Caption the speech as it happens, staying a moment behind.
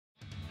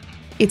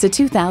It's a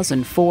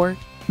 2004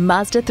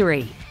 Mazda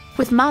 3.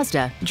 With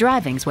Mazda,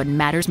 driving's what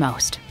matters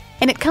most.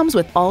 And it comes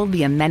with all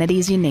the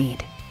amenities you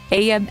need.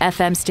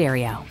 AM/FM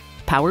stereo,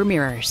 power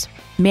mirrors,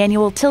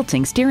 manual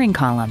tilting steering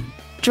column,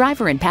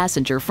 driver and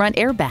passenger front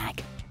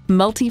airbag,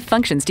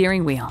 multi-function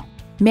steering wheel,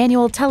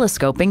 manual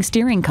telescoping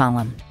steering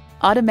column,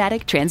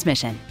 automatic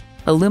transmission,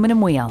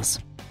 aluminum wheels,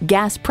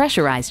 gas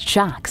pressurized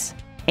shocks,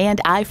 and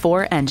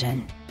i4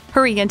 engine.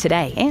 Hurry in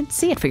today and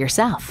see it for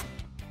yourself.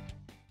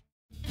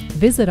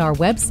 Visit our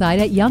website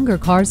at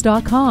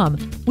youngercars.com.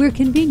 We're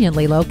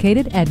conveniently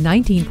located at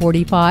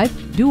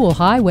 1945 Dual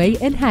Highway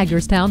in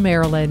Hagerstown,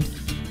 Maryland.